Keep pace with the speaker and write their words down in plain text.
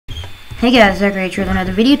Hey guys, Xachary here with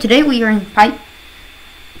another video. Today we are in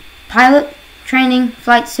Pilot Training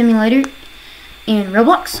Flight Simulator in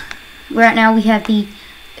Roblox. Right now we have the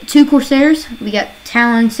two Corsairs. We got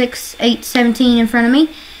Talon 6817 in front of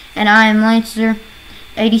me, and I am Lancer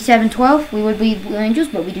 8712. We would be Blue Angels,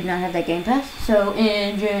 but we do not have that game pass. So,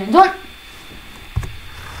 engines on!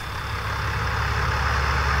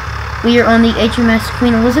 We are on the HMS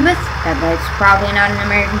Queen Elizabeth. That's probably not an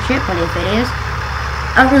American ship, but if it is,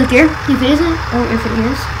 I don't really care if it isn't or if it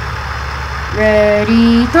is.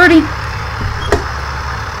 Ready, 30.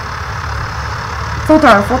 Full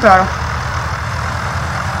throttle, full throttle.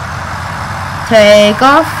 Take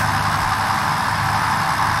off.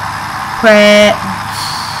 Press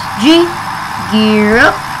G. Gear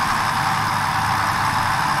up.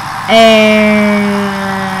 And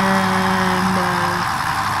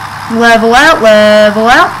level out, level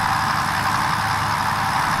out.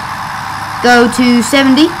 Go to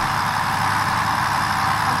 70.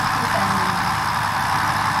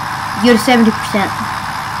 Go to 70%.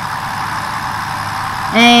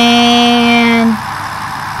 And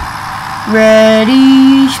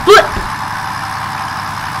ready, split.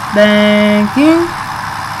 Banking.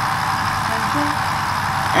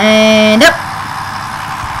 And up.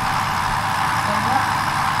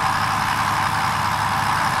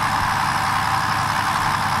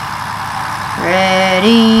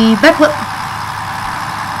 Ready, backflip.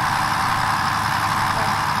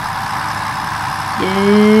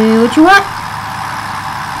 Do what you want.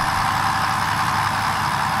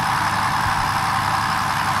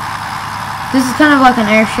 This is kind of like an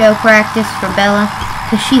Airshow practice for Bella,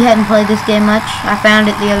 because she hadn't played this game much. I found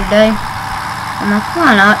it the other day. I'm like,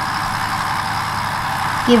 why not?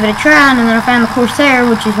 Give it a try, and then I found the Corsair,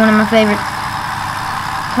 which is one of my favorite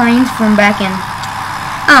planes from back in,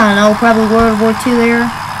 I don't know, probably World War II era.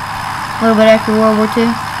 A little bit after World War II.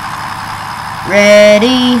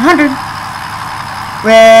 Ready, 100.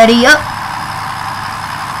 Ready, up.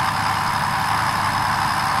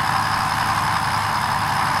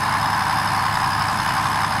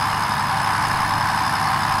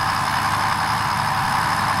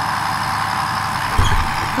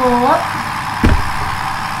 Pull up.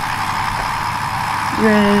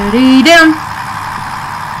 Ready, down.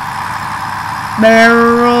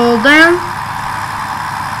 Barrel down.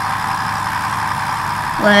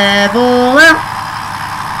 Level out.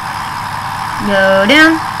 Go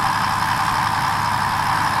down.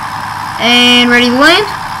 And ready to land.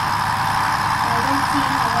 I don't see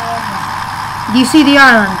the island. Do you see the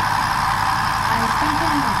island? I think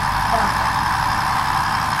I'm not.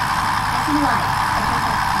 I see light. I think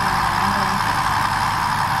that's I'm going to.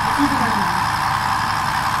 I see the island.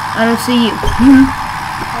 I don't see you.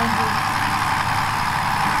 Thank you.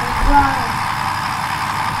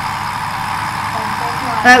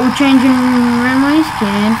 Alright, we're changing runways.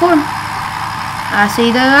 Can form. I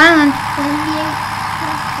see the island.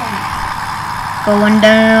 78%. Going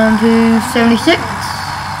down to 76.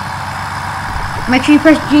 Make sure you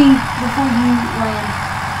press G before you land.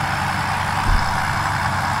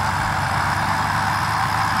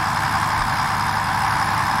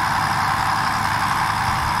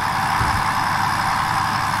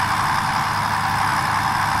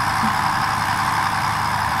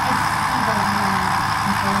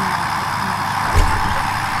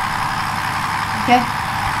 Okay,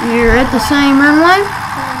 we're at the same runway,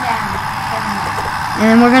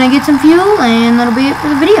 and we're gonna get some fuel, and that'll be it for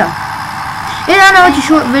the video. And I know it's a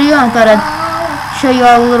short video. I thought I'd show you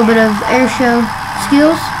all a little bit of Airshow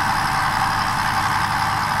skills.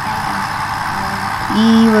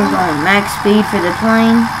 We're going max speed for the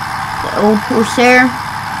plane, the old Corsair.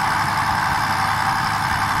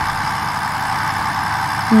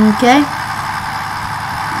 Okay,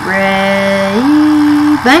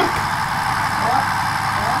 ready, bank.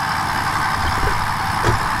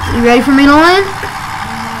 You ready for me to land?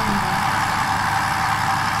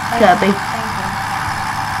 Copy.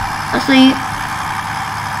 I see you.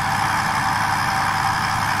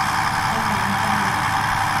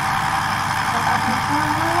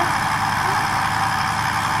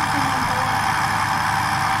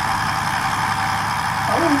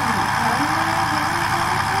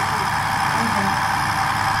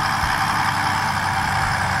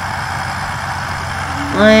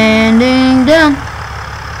 Landing down.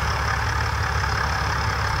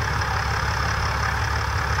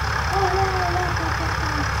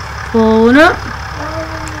 Pulling up.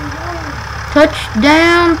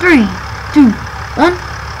 Touchdown. 3, 2, 1.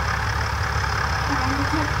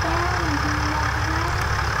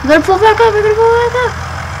 You gotta pull back up. You gotta pull back up.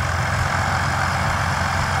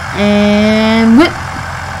 And whip.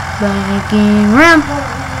 Banking round.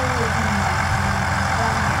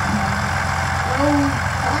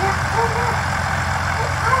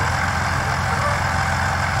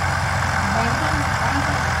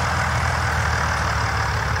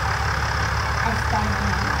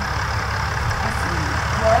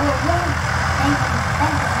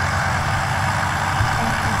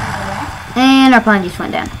 And our plane just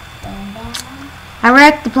went down. Going down. I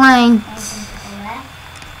wrecked the plane. And to the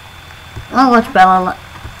left. I'll watch Bella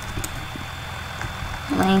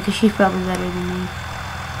land because she's probably better than me.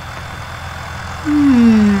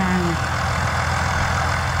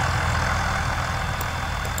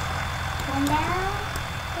 Going down.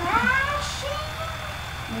 Crashing.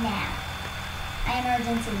 Now. I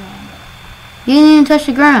emergency landed. You didn't even touch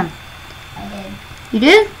the ground. I did. You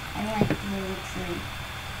did? I went through a tree.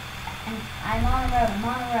 And I'm on a road. I'm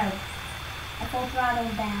on a road. I full throttle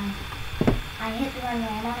down. I hit the runway.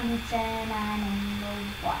 I'm on a beach and I'm in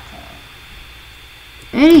the water.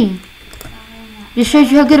 Hey, just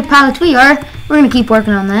shows you how good a pilot we are. We're gonna keep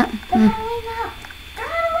working on that. Throttling up.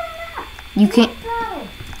 Throttling up. You can't, Throttle.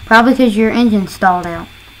 probably because your engine stalled out.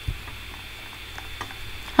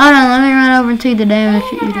 Hold on, let me run over to the damn And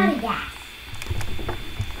shit I'm you out do. of gas.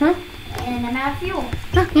 Huh? And I'm out of fuel.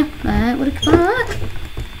 Oh, yeah, that would have come out.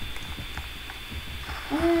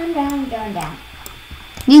 And I'm going down.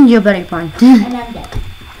 You can jump out of your plane. And I'm dead.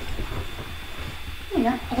 You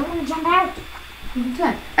know, I don't want to jump out.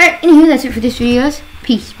 Alright, anywho, that's it for this video, guys.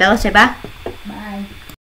 Peace. Bella, say bye.